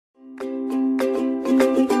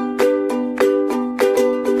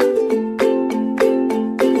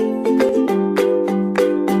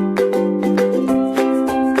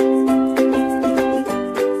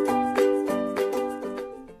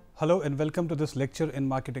welcome to this lecture in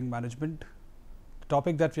marketing management. The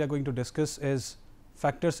topic that we are going to discuss is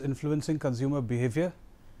factors influencing consumer behavior,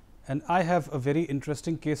 and I have a very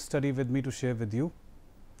interesting case study with me to share with you.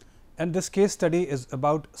 And this case study is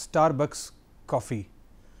about Starbucks coffee.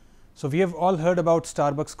 So, we have all heard about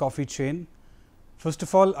Starbucks coffee chain. First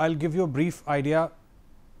of all, I will give you a brief idea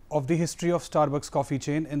of the history of Starbucks coffee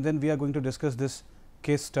chain, and then we are going to discuss this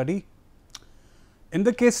case study. In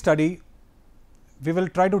the case study, we will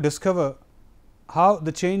try to discover how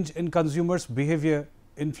the change in consumers' behavior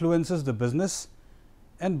influences the business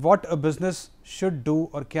and what a business should do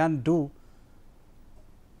or can do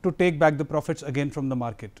to take back the profits again from the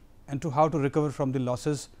market, and to how to recover from the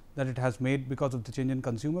losses that it has made because of the change in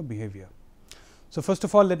consumer behavior. So, first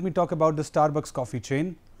of all, let me talk about the Starbucks coffee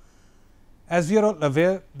chain. As we are all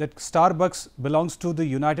aware that Starbucks belongs to the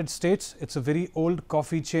United States, it is a very old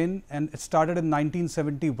coffee chain and it started in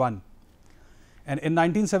 1971. And in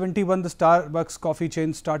 1971, the Starbucks coffee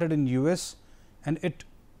chain started in US and it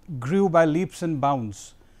grew by leaps and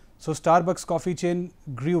bounds. So, Starbucks coffee chain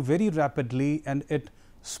grew very rapidly and it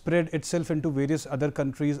spread itself into various other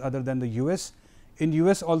countries other than the US. In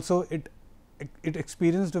US also, it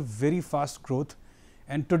experienced a very fast growth,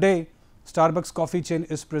 and today Starbucks coffee chain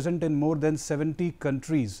is present in more than 70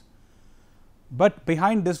 countries. But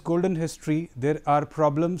behind this golden history, there are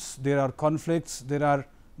problems, there are conflicts, there are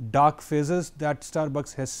dark phases that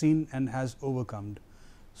Starbucks has seen and has overcome.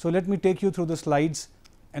 So, let me take you through the slides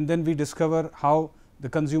and then we discover how the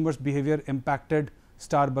consumers' behavior impacted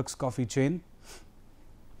Starbucks coffee chain.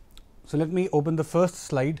 So, let me open the first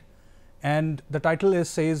slide, and the title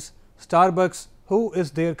says Starbucks, who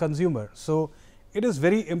is their consumer? So, it is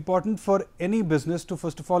very important for any business to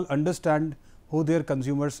first of all understand who their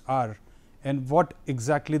consumers are and what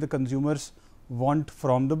exactly the consumers want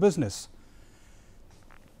from the business.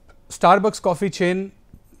 Starbucks coffee chain,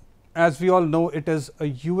 as we all know, it is a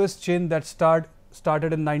US chain that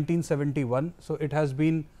started in 1971. So, it has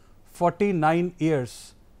been 49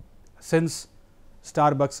 years since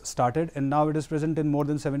Starbucks started, and now it is present in more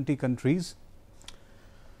than 70 countries.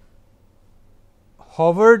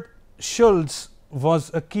 Howard Schultz was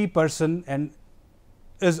a key person and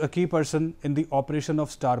is a key person in the operation of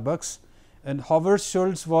Starbucks, and Howard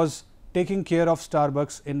Schultz was taking care of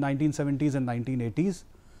Starbucks in 1970s and 1980s.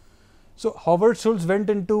 So, Howard Schultz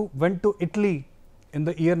went to Italy in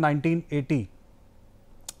the year 1980,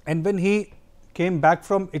 and when he came back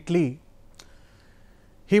from Italy,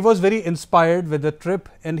 he was very inspired with the trip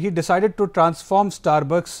and he decided to transform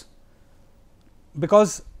Starbucks,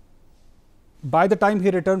 because by the time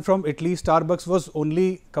he returned from Italy, Starbucks was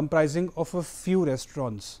only comprising of a few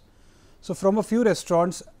restaurants. So, from a few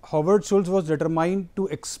restaurants, Howard Schultz was determined to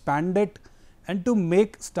expand it and to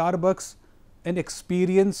make Starbucks an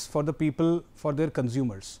experience for the people, for their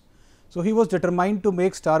consumers. So, he was determined to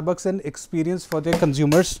make Starbucks an experience for their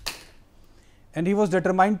consumers, and he was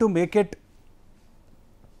determined to make it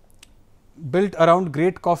built around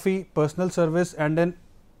great coffee, personal service and an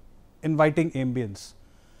inviting ambience.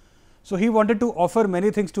 So, he wanted to offer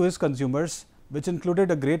many things to his consumers, which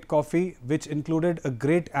included a great coffee, which included a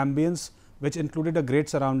great ambience, which included a great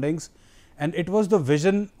surroundings, and it was the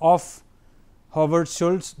vision of Howard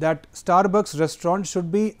Schultz that Starbucks restaurant should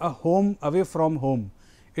be a home away from home.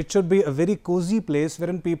 It should be a very cozy place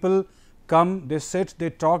wherein people come, they sit, they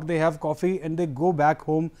talk, they have coffee and they go back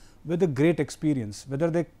home with a great experience. Whether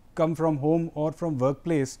they come from home or from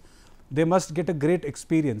workplace, they must get a great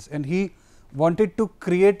experience, and he wanted to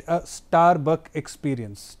create a Starbucks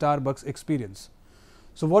experience.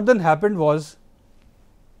 So, what then happened was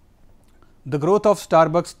the growth of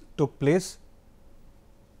Starbucks took place,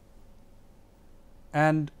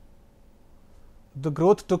 and the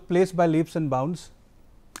growth took place by leaps and bounds.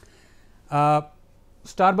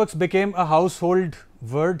 Starbucks became a household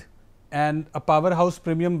word and a powerhouse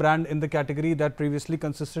premium brand in the category that previously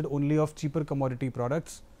consisted only of cheaper commodity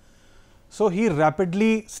products. So, he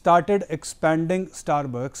rapidly started expanding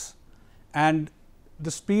Starbucks, and the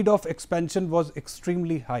speed of expansion was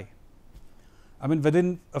extremely high. I mean,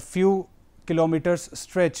 within a few kilometers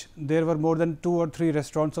stretch, there were more than 2 or 3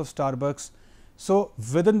 restaurants of Starbucks. So,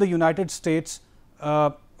 within the United States,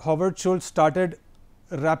 Howard Schultz started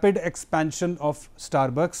rapid expansion of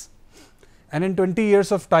Starbucks, and in 20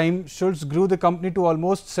 years of time, Schultz grew the company to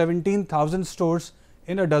almost 17,000 stores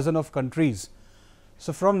in a dozen of countries.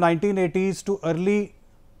 So, from 1980s to early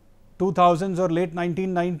 2000s or late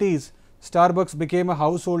 1990s, Starbucks became a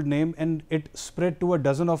household name and it spread to a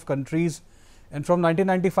dozen of countries. And from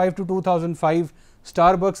 1995 to 2005,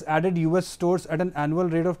 Starbucks added US stores at an annual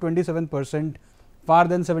rate of 27%, far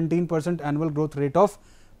than 17% annual growth rate of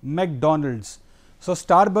McDonald's. So,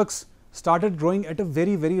 Starbucks started growing at a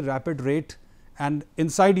very, very rapid rate, and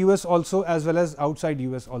inside US also as well as outside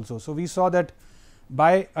US also. So, we saw that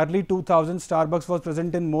by early 2000 Starbucks was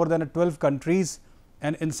present in more than 12 countries,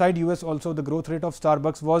 and inside US also the growth rate of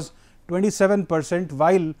Starbucks was 27%,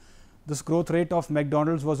 while this growth rate of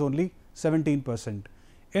McDonald's was only 17%.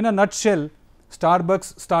 In a nutshell,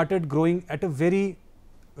 Starbucks started growing at a very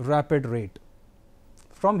rapid rate.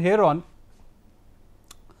 From here on,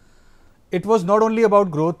 it was not only about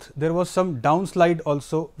growth, there was some downslide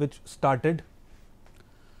also which started.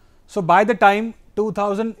 So, by the time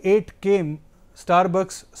 2008 came,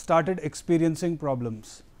 Starbucks started experiencing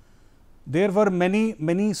problems. There were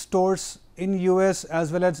many stores in US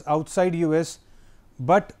as well as outside US,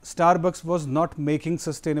 but Starbucks was not making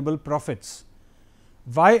sustainable profits.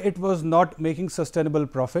 Why it was not making sustainable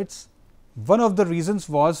profits? One of the reasons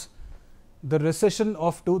was the recession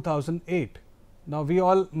of 2008. Now, we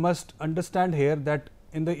all must understand here that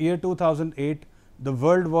in the year 2008, the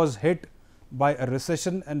world was hit by a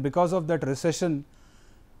recession, and because of that recession,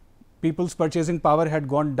 people's purchasing power had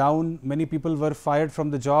gone down, many people were fired from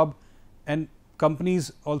the job, and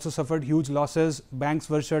companies also suffered huge losses, banks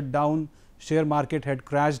were shut down, share market had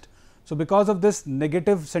crashed. So, because of this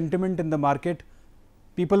negative sentiment in the market,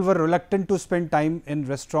 people were reluctant to spend time in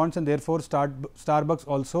restaurants, and therefore, Starbucks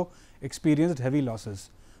also experienced heavy losses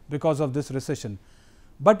because of this recession.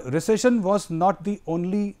 But recession was not the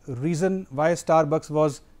only reason why Starbucks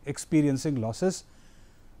was experiencing losses.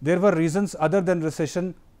 There were reasons other than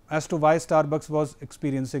recession as to why Starbucks was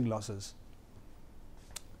experiencing losses.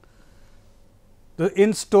 The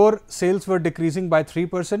in-store sales were decreasing by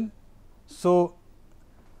 3%. So,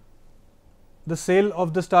 the sale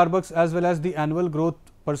of the Starbucks as well as the annual growth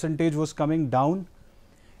percentage was coming down,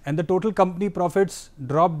 and the total company profits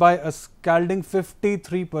dropped by a scalding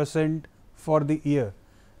 53% for the year,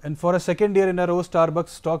 and for a second year in a row Starbucks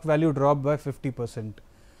stock value dropped by 50%.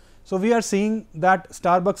 So, we are seeing that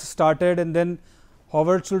Starbucks started, and then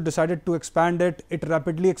Howard Schultz decided to expand it. It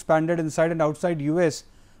rapidly expanded inside and outside US,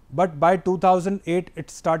 but by 2008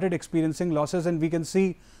 it started experiencing losses, and we can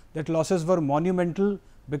see that losses were monumental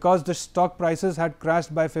because the stock prices had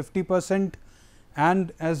crashed by 50%,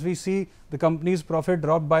 and as we see, the company's profit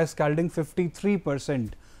dropped by a scalding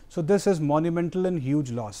 53%. So, this is monumental and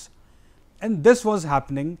huge loss, and this was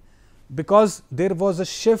happening because there was a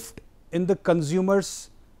shift in the consumers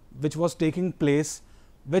which was taking place,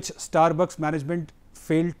 which Starbucks management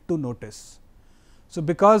failed to notice. So,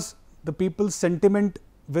 because the people's sentiment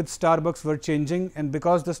with Starbucks were changing, and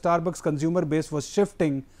because the Starbucks consumer base was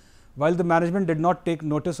shifting, while the management did not take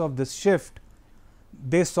notice of this shift,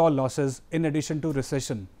 they saw losses in addition to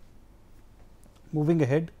recession. Moving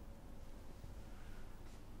ahead,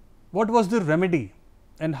 what was the remedy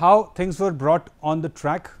and how things were brought on the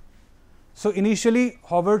track? So, initially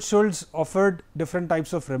Howard Schultz offered different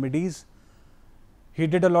types of remedies. He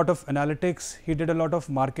did a lot of analytics, he did a lot of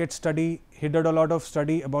market study, he did a lot of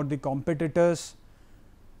study about the competitors,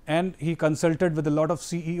 and he consulted with a lot of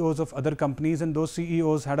CEOs of other companies, and those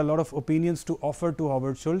CEOs had a lot of opinions to offer to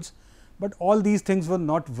Howard Schultz. But all these things were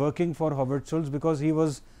not working for Howard Schultz because he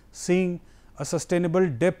was seeing a sustainable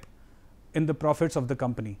dip in the profits of the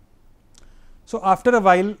company. So, after a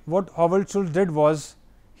while, what Howard Schultz did was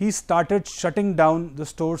he started shutting down the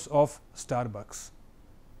stores of Starbucks,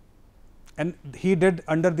 and he did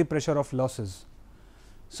under the pressure of losses.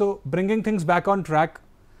 So, bringing things back on track,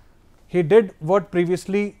 he did what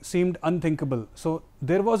previously seemed unthinkable. So,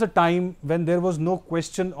 there was a time when there was no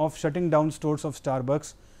question of shutting down stores of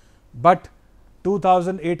Starbucks, but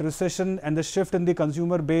 2008 recession and the shift in the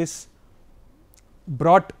consumer base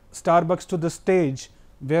brought Starbucks to the stage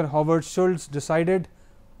where Howard Schultz decided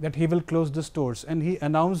that he will close the stores, and he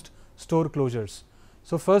announced store closures.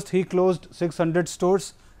 So, first he closed 600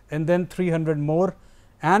 stores and then 300 more,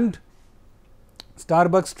 and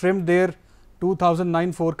Starbucks trimmed their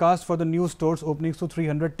 2009 forecast for the new stores openings to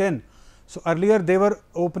 310. So, earlier they were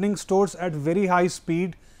opening stores at very high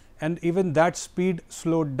speed, and even that speed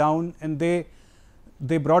slowed down, and they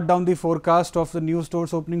brought down the forecast of the new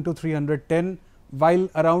stores opening to 310, while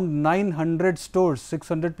around 900 stores,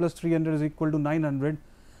 600 plus 300 is equal to 900,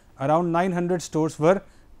 around 900 stores were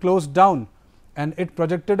closed down, and it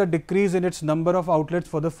projected a decrease in its number of outlets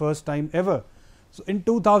for the first time ever. So, in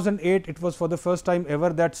 2008 it was for the first time ever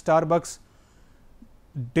that Starbucks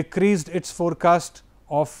decreased its forecast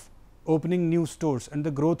of opening new stores, and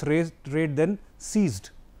the growth rate then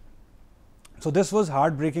ceased. So, this was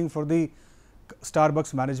heartbreaking for the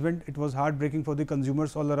Starbucks management, it was heartbreaking for the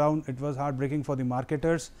consumers all around, it was heartbreaking for the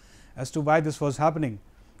marketers as to why this was happening,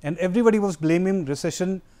 and everybody was blaming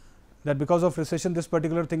recession that because of recession this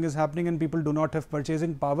particular thing is happening and people do not have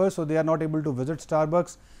purchasing power. So, they are not able to visit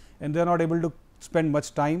Starbucks and they are not able to spend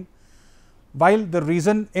much time. While the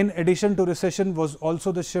reason in addition to recession was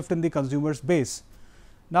also the shift in the consumers base.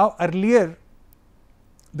 Now, earlier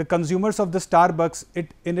the consumers of the Starbucks,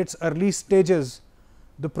 in its early stages,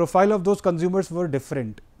 the profile of those consumers were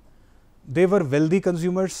different. They were wealthy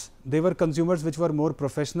consumers, they were consumers which were more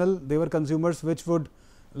professional, they were consumers which would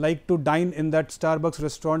like to dine in that Starbucks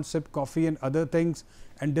restaurant, sip coffee and other things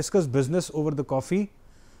and discuss business over the coffee.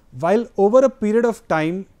 While over a period of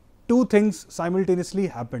time, two things simultaneously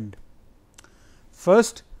happened.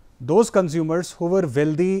 First, those consumers who were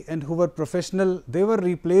wealthy and who were professional, they were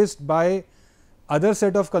replaced by other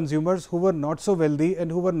set of consumers who were not so wealthy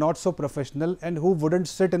and who were not so professional and who wouldn't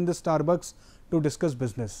sit in the Starbucks to discuss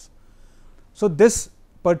business. So, this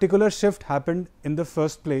particular shift happened in the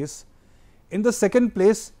first place. In the second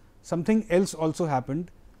place, something else also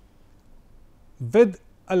happened. With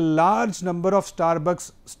a large number of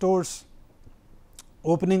Starbucks stores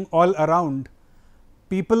opening all around,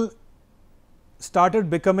 people started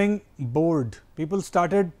becoming bored, people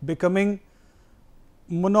started becoming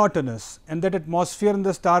monotonous, and that atmosphere in the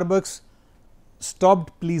Starbucks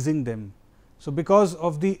stopped pleasing them. So, because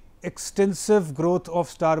of the extensive growth of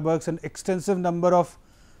Starbucks and extensive number of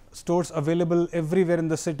stores available everywhere in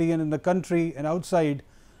the city and in the country and outside,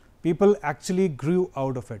 people actually grew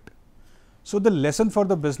out of it. So, the lesson for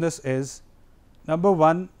the business is, number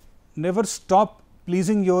one, never stop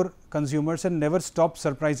pleasing your consumers and never stop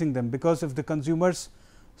surprising them, because if the consumers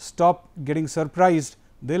stop getting surprised,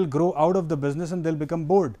 they will grow out of the business and they will become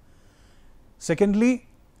bored. Secondly,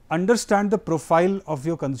 understand the profile of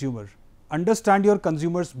your consumer, understand your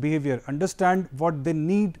consumers' behavior, understand what they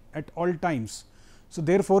need at all times. So,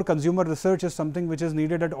 therefore, consumer research is something which is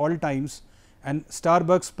needed at all times, and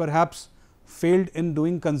Starbucks perhaps failed in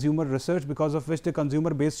doing consumer research, because of which the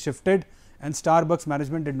consumer base shifted and Starbucks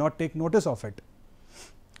management did not take notice of it.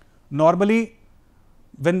 Normally,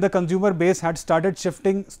 when the consumer base had started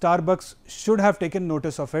shifting, Starbucks should have taken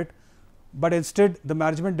notice of it, but instead the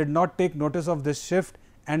management did not take notice of this shift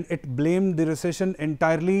and it blamed the recession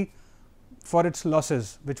entirely for its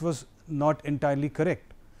losses, which was not entirely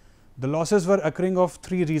correct. The losses were occurring of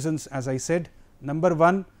three reasons, as I said. Number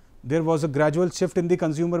one, there was a gradual shift in the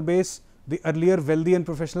consumer base. The earlier wealthy and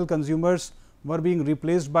professional consumers were being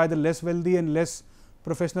replaced by the less wealthy and less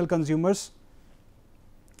professional consumers.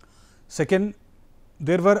 Second,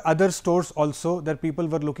 there were other stores also that people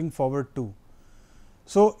were looking forward to.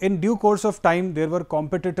 So, in due course of time, there were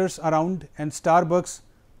competitors around and Starbucks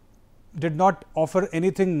did not offer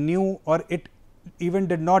anything new, or it even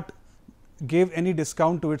did not give any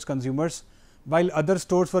discount to its consumers, while other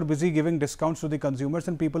stores were busy giving discounts to the consumers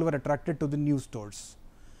and people were attracted to the new stores.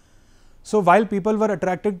 So, while people were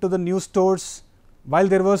attracted to the new stores, while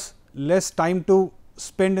there was less time to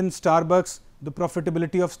spend in Starbucks, the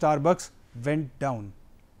profitability of Starbucks went down.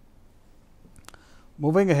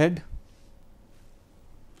 Moving ahead,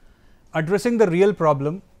 addressing the real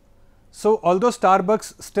problem. So, although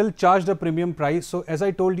Starbucks still charged a premium price, so as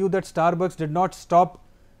I told you that Starbucks did not stop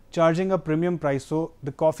charging a premium price. So,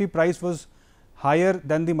 the coffee price was higher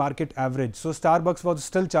than the market average. So, Starbucks was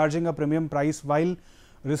still charging a premium price while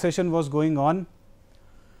recession was going on.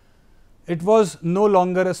 It was no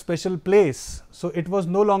longer a special place. So, it was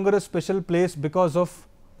no longer a special place because of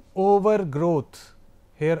overgrowth.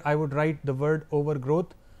 Here I would write the word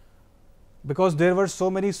overgrowth, because there were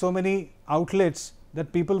so many outlets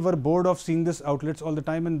that people were bored of seeing these outlets all the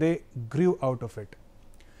time and they grew out of it.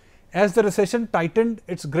 As the recession tightened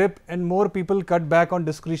its grip and more people cut back on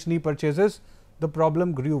discretionary purchases, the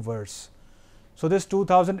problem grew worse. So, this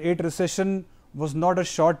 2008 recession was not a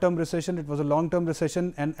short term recession, it was a long term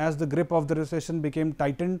recession, and as the grip of the recession became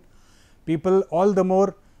tightened, people all the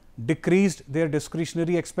more decreased their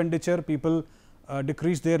discretionary expenditure, people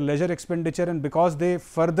decreased their leisure expenditure, and because they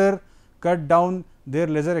further cut down their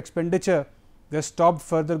leisure expenditure, they stopped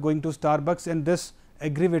further going to Starbucks, and this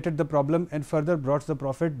aggravated the problem and further brought the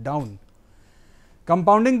profit down.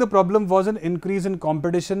 Compounding the problem was an increase in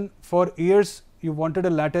competition. For years, you wanted a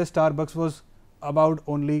latte, Starbucks was about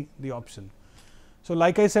only the option. So,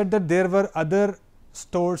 like I said that there were other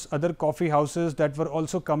stores, other coffee houses that were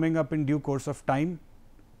also coming up in due course of time,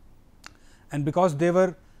 and because they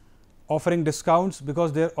were offering discounts,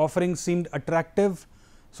 because their offering seemed attractive,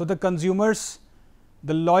 so the consumers,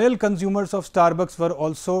 the loyal consumers of Starbucks were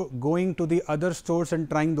also going to the other stores and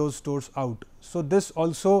trying those stores out. So, this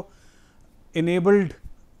also enabled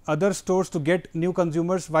other stores to get new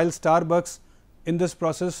consumers, while Starbucks in this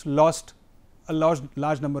process lost a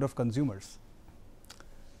large number of consumers.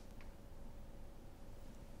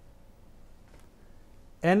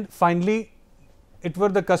 And finally, it were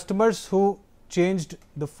the customers who changed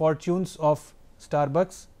the fortunes of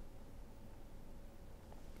Starbucks.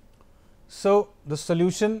 So, the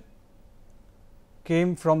solution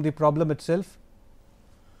came from the problem itself.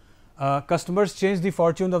 Customers changed the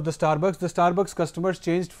fortune of the Starbucks. The Starbucks customers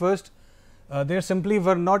changed first. There simply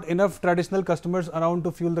were not enough traditional customers around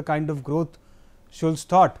to fuel the kind of growth Schultz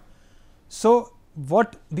thought. So,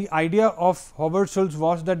 what the idea of Howard Schultz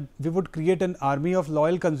was that we would create an army of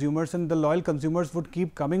loyal consumers, and the loyal consumers would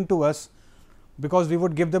keep coming to us because we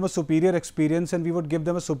would give them a superior experience and we would give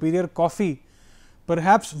them a superior coffee.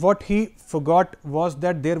 Perhaps what he forgot was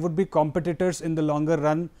that there would be competitors in the longer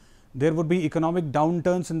run, there would be economic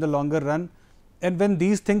downturns in the longer run, and when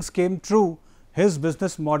these things came true, his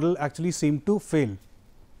business model actually seemed to fail.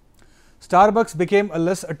 Starbucks became a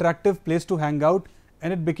less attractive place to hang out,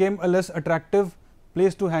 and it became a less attractive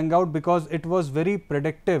place to hang out because it was very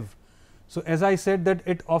predictive. So, as I said that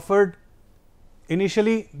it offered,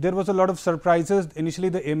 initially there was a lot of surprises, initially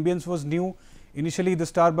the ambience was new, initially the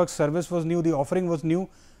Starbucks service was new, the offering was new,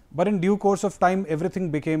 but in due course of time everything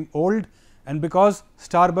became old, and because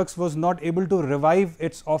Starbucks was not able to revive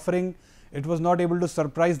its offering, it was not able to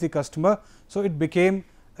surprise the customer. So, it became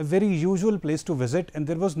a very usual place to visit, and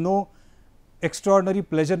there was no extraordinary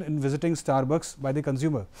pleasure in visiting Starbucks by the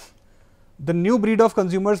consumer. The new breed of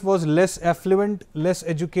consumers was less affluent, less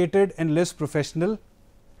educated and less professional.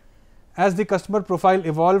 As the customer profile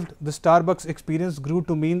evolved, the Starbucks experience grew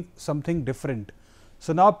to mean something different.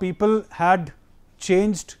 So, now people had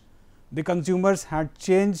changed, the consumers had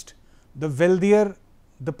changed, the wealthier,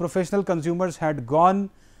 the professional consumers had gone,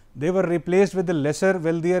 they were replaced with the lesser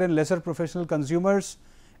wealthier and lesser professional consumers,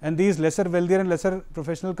 and these lesser wealthier and lesser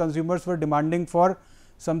professional consumers were demanding for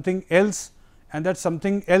something else, and that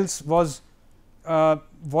something else was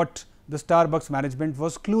what the Starbucks management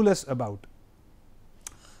was clueless about.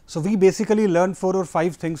 So, we basically learned 4 or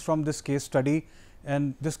 5 things from this case study,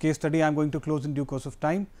 and this case study I am going to close in due course of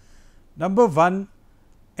time. Number 1,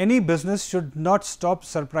 any business should not stop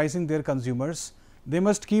surprising their consumers. They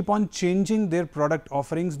must keep on changing their product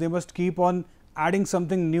offerings, they must keep on adding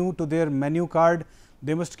something new to their menu card,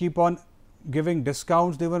 they must keep on giving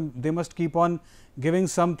discounts, they must keep on giving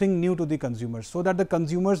something new to the consumers, so that the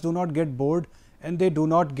consumers do not get bored and they do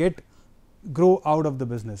not grow out of the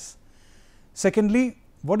business. Secondly,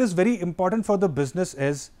 what is very important for the business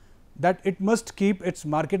is that it must keep its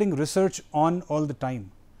marketing research on all the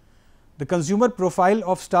time. The consumer profile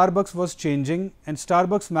of Starbucks was changing, and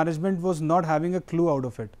Starbucks management was not having a clue out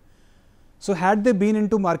of it. So, had they been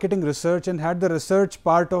into marketing research and had the research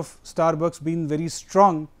part of Starbucks been very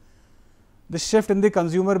strong, the shift in the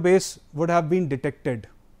consumer base would have been detected.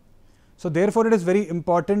 So, therefore, it is very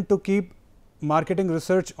important to keep marketing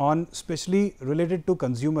research on, especially related to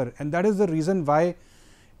consumer, and that is the reason why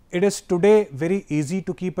it is today very easy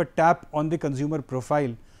to keep a tap on the consumer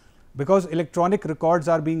profile, because electronic records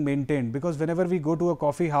are being maintained. Because whenever we go to a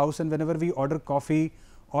coffee house and whenever we order coffee,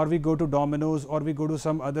 or we go to Domino's, or we go to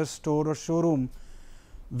some other store or showroom,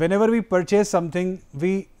 whenever we purchase something,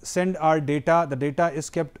 we send our data, the data is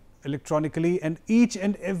kept electronically, and each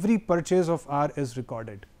and every purchase of ours is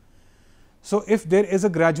recorded. So, if there is a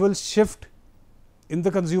gradual shift in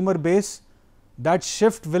the consumer base, that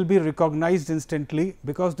shift will be recognized instantly,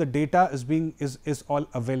 because the data is all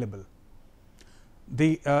available.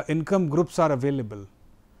 The income groups are available.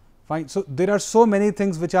 Fine. So, there are so many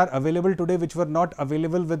things which are available today which were not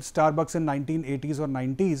available with Starbucks in 1980s or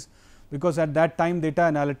 90s, because at that time data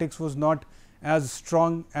analytics was not as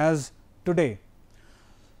strong as today.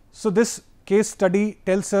 So, this case study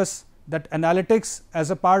tells us that analytics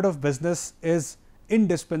as a part of business is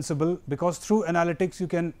indispensable, because through analytics you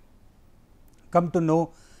can come to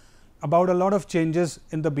know about a lot of changes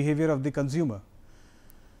in the behavior of the consumer.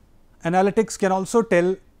 Analytics can also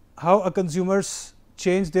tell how a consumers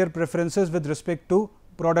change their preferences with respect to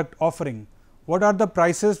product offering. What are the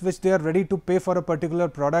prices which they are ready to pay for a particular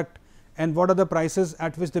product, and what are the prices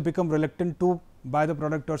at which they become reluctant to buy the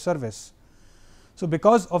product or service. So,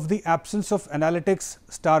 because of the absence of analytics,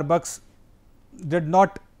 Starbucks did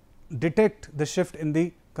not detect the shift in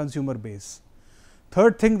the consumer base.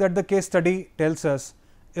 Third thing that the case study tells us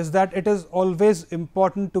is that it is always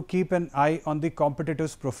important to keep an eye on the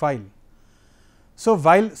competitor's profile. So,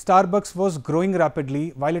 while Starbucks was growing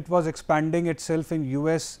rapidly, while it was expanding itself in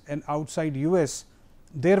US and outside US,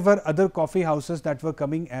 there were other coffee houses that were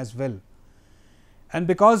coming as well. And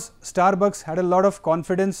because Starbucks had a lot of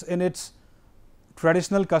confidence in its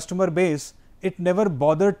traditional customer base, it never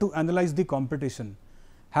bothered to analyze the competition.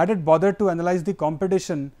 Had it bothered to analyze the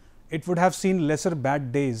competition, it would have seen lesser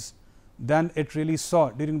bad days than it really saw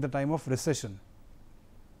during the time of recession.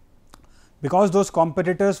 Because those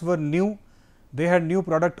competitors were new, they had new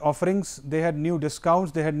product offerings, they had new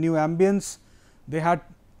discounts, they had new ambience, they had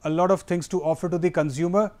a lot of things to offer to the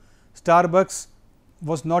consumer. Starbucks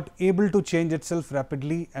was not able to change itself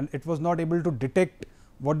rapidly, and it was not able to detect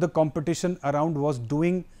what the competition around was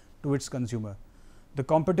doing to its consumer. The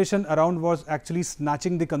competition around was actually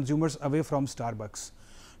snatching the consumers away from Starbucks.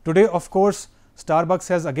 Today, of course, Starbucks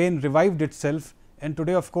has again revived itself, and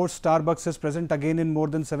today, of course, Starbucks is present again in more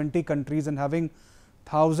than 70 countries and having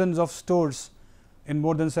thousands of stores in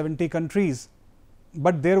more than 70 countries.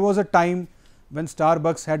 But there was a time when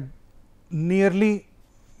Starbucks had nearly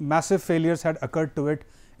massive failures had occurred to it,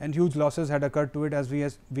 and huge losses had occurred to it, as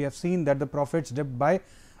we have seen that the profits dipped by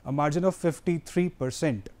a margin of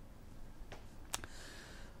 53%.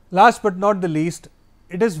 Last but not the least,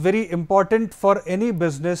 it is very important for any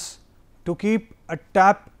business to keep a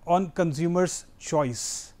tap on consumers'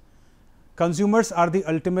 choice. Consumers are the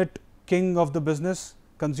ultimate king of the business,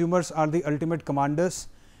 consumers are the ultimate commanders,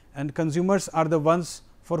 and consumers are the ones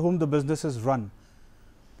for whom the business is run.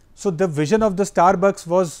 So, the vision of the Starbucks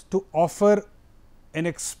was to offer an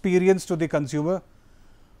experience to the consumer,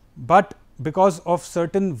 but because of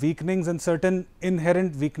certain weakenings and certain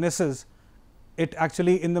inherent weaknesses, it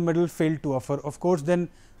actually in the middle failed to offer. Of course, then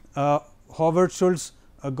Howard Schultz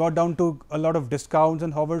got down to a lot of discounts,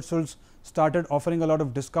 and Howard Schultz started offering a lot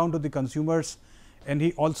of discount to the consumers, and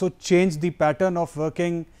he also changed the pattern of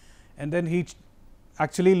working, and then he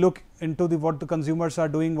actually looked into what the consumers are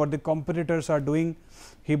doing, what the competitors are doing.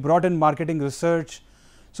 He brought in marketing research.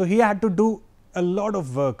 So, he had to do a lot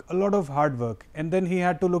of work, a lot of hard work, and then he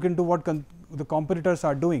had to look into what the competitors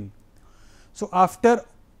are doing. So, after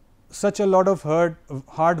such a lot of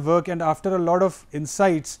hard work and after a lot of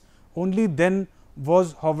insights, only then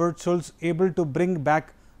was Howard Schultz able to bring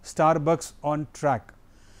back Starbucks on track.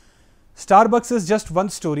 Starbucks is just one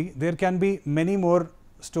story. There can be many more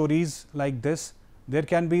stories like this. There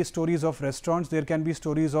can be stories of restaurants, there can be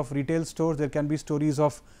stories of retail stores, there can be stories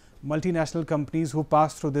of multinational companies who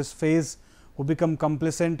passed through this phase, who become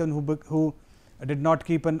complacent and who did not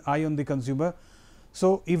keep an eye on the consumer.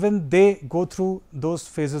 So, even they go through those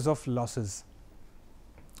phases of losses.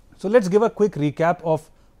 So, let us give a quick recap of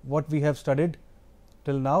what we have studied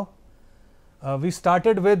till now. We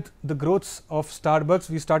started with the growths of Starbucks.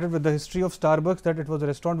 We started with the history of Starbucks, that it was a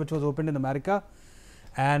restaurant which was opened in America,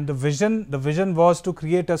 and the vision was to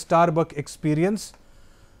create a Starbucks experience.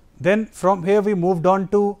 Then from here we moved on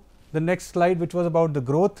to the next slide, which was about the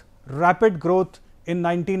growth, rapid growth in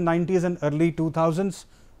 1990s and early 2000s.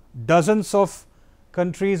 Dozens of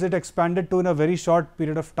countries it expanded to in a very short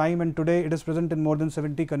period of time, and today it is present in more than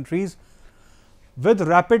 70 countries. With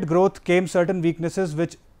rapid growth came certain weaknesses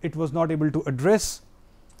which it was not able to address,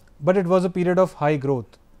 but it was a period of high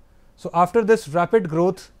growth. So, after this rapid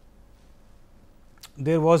growth,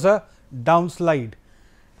 there was a downslide,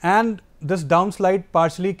 and this downslide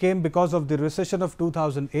partially came because of the recession of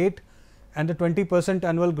 2008, and the 20%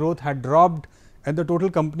 annual growth had dropped, and the total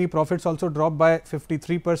company profits also dropped by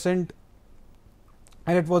 53%,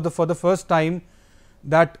 and it was for the first time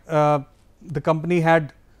that the company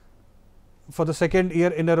had, for the second year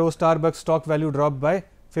in a row, Starbucks stock value dropped by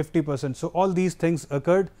 50%. So, all these things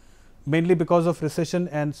occurred mainly because of recession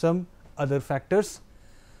and some other factors.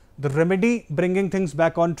 The remedy, bringing things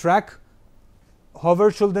back on track,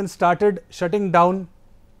 Howard Schultz then started shutting down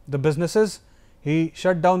the businesses. He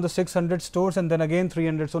shut down the 600 stores and then again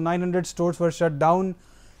 300. So, 900 stores were shut down,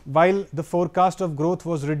 while the forecast of growth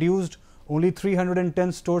was reduced. Only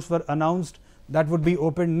 310 stores were announced that would be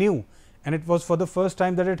opened new, and it was for the first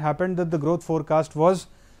time that it happened that the growth forecast was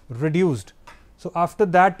reduced. So, after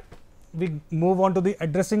that we move on to the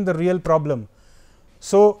addressing the real problem.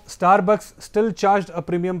 So, Starbucks still charged a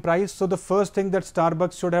premium price. So, the first thing that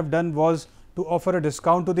Starbucks should have done was to offer a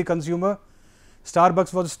discount to the consumer.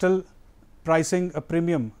 Starbucks was still pricing a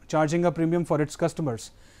premium, charging a premium for its customers,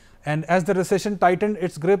 and as the recession tightened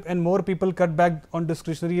its grip and more people cut back on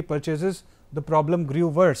discretionary purchases, the problem grew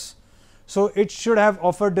worse. So, it should have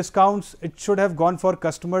offered discounts, it should have gone for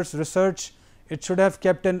customers research, it should have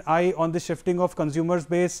kept an eye on the shifting of consumers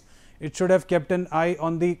base, it should have kept an eye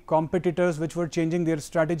on the competitors which were changing their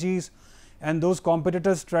strategies, and those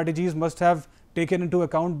competitors' strategies must have taken into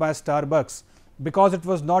account by Starbucks. Because it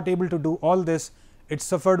was not able to do all this, it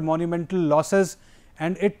suffered monumental losses,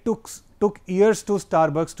 and it took years to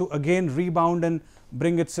Starbucks to again rebound and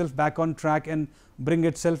bring itself back on track and bring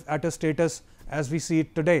itself at a status as we see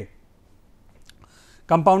it today.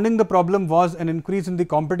 Compounding the problem was an increase in the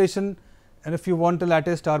competition, and if you want a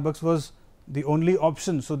latte, Starbucks was the only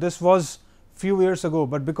option. So, this was few years ago,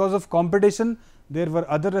 but because of competition there were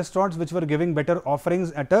other restaurants which were giving better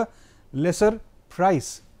offerings at a lesser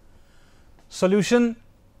price. Solution: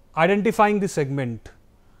 identifying the segment.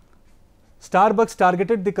 Starbucks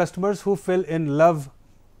targeted the customers who fell in love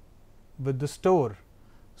with the store.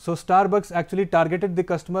 So, Starbucks actually targeted the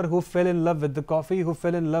customer who fell in love with the coffee, who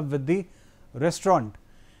fell in love with the restaurant,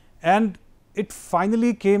 and it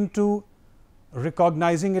finally came to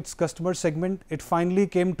recognizing its customer segment. It finally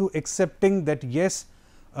came to accepting that yes,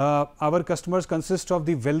 our customers consist of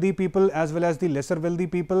the wealthy people as well as the lesser wealthy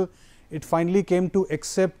people. It finally came to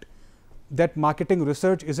accept that marketing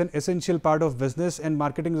research is an essential part of business and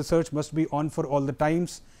marketing research must be on for all the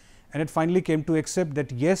times, and it finally came to accept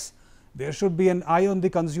that yes, there should be an eye on the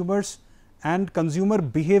consumers and consumer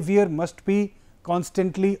behavior must be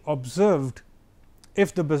constantly observed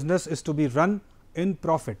if the business is to be run in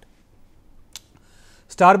profit.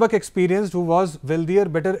 Starbucks experienced who was wealthier,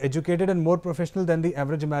 better educated and more professional than the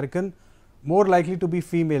average American, more likely to be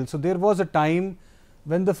female. So, there was a time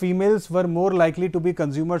when the females were more likely to be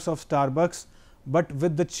consumers of Starbucks, but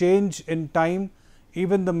with the change in time,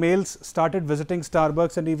 even the males started visiting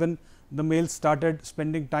Starbucks and even the males started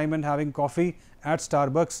spending time and having coffee at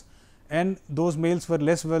Starbucks, and those males were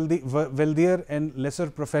less wealthier and lesser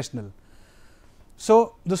professional.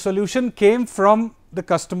 So, the solution came from the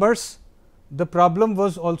customers. The problem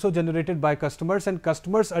was also generated by customers and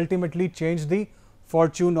customers ultimately changed the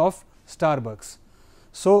fortune of Starbucks.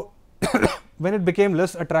 So, when it became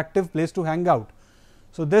less attractive place to hang out.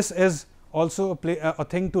 So, this is also a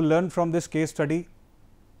thing to learn from this case study,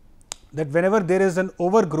 that whenever there is an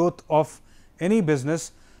overgrowth of any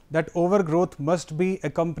business, that overgrowth must be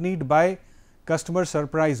accompanied by customer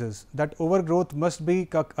surprises. That overgrowth must be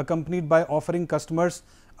accompanied by offering customers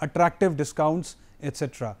attractive discounts,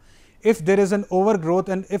 etc. If there is an overgrowth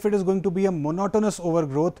and if it is going to be a monotonous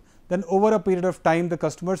overgrowth, then over a period of time the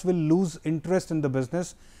customers will lose interest in the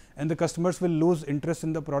business and the customers will lose interest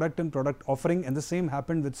in the product and product offering, and the same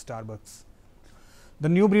happened with Starbucks. The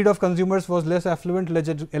new breed of consumers was less affluent, less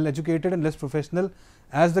educated and less professional.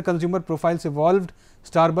 As the consumer profiles evolved,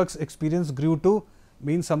 Starbucks experience grew to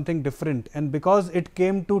mean something different, and because it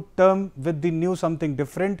came to term with the new something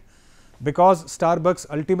different, because Starbucks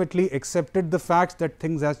ultimately accepted the fact that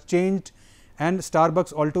things has changed and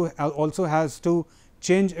Starbucks also has to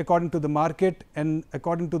change according to the market and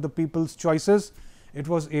according to the people's choices, it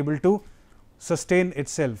was able to sustain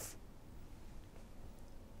itself.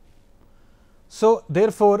 So,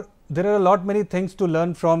 therefore, there are a lot many things to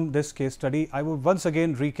learn from this case study. I would once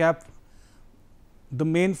again recap the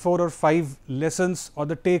main 4 or 5 lessons or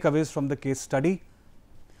the takeaways from the case study.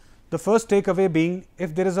 The first takeaway being,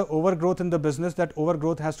 if there is an overgrowth in the business, that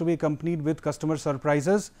overgrowth has to be accompanied with customer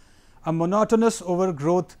surprises. A monotonous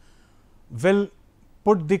overgrowth will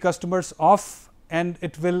put the customers off and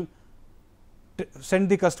it will send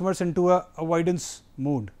the customers into a avoidance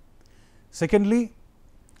mood. Secondly,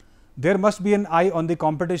 there must be an eye on the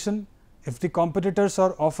competition. If the competitors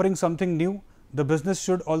are offering something new, the business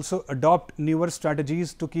should also adopt newer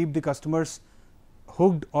strategies to keep the customers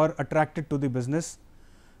hooked or attracted to the business.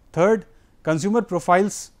 Third, consumer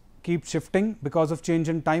profiles keep shifting because of change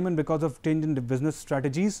in time and because of change in the business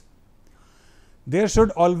strategies. There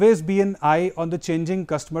should always be an eye on the changing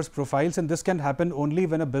customers' profiles, and this can happen only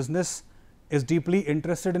when a business is deeply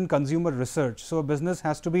interested in consumer research. So, a business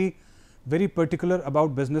has to be very particular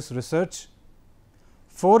about business research.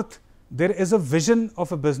 Fourth, there is a vision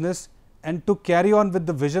of a business, and to carry on with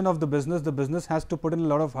the vision of the business has to put in a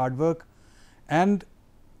lot of hard work, and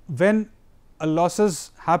when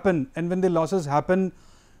losses happen and when the losses happen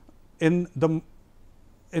in the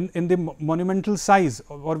monumental size,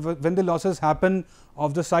 or when the losses happen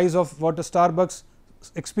of the size of what a Starbucks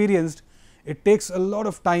experienced, it takes a lot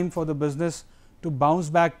of time for the business to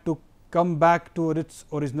bounce back, to come back to its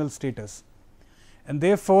original status. And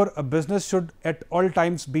therefore, a business should at all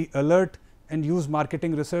times be alert and use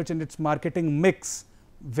marketing research and its marketing mix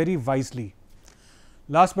very wisely.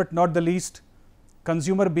 Last but not the least,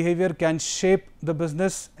 consumer behavior can shape the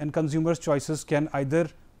business and consumers' choices can either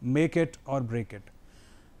make it or break it.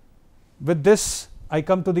 With this, I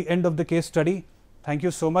come to the end of the case study. Thank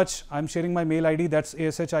you so much. I am sharing my mail ID, that's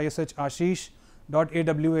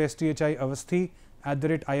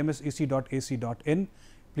ashish.awasthi@imsec.ac.in.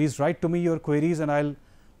 Please write to me your queries and I will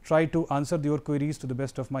try to answer your queries to the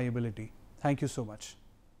best of my ability. Thank you so much.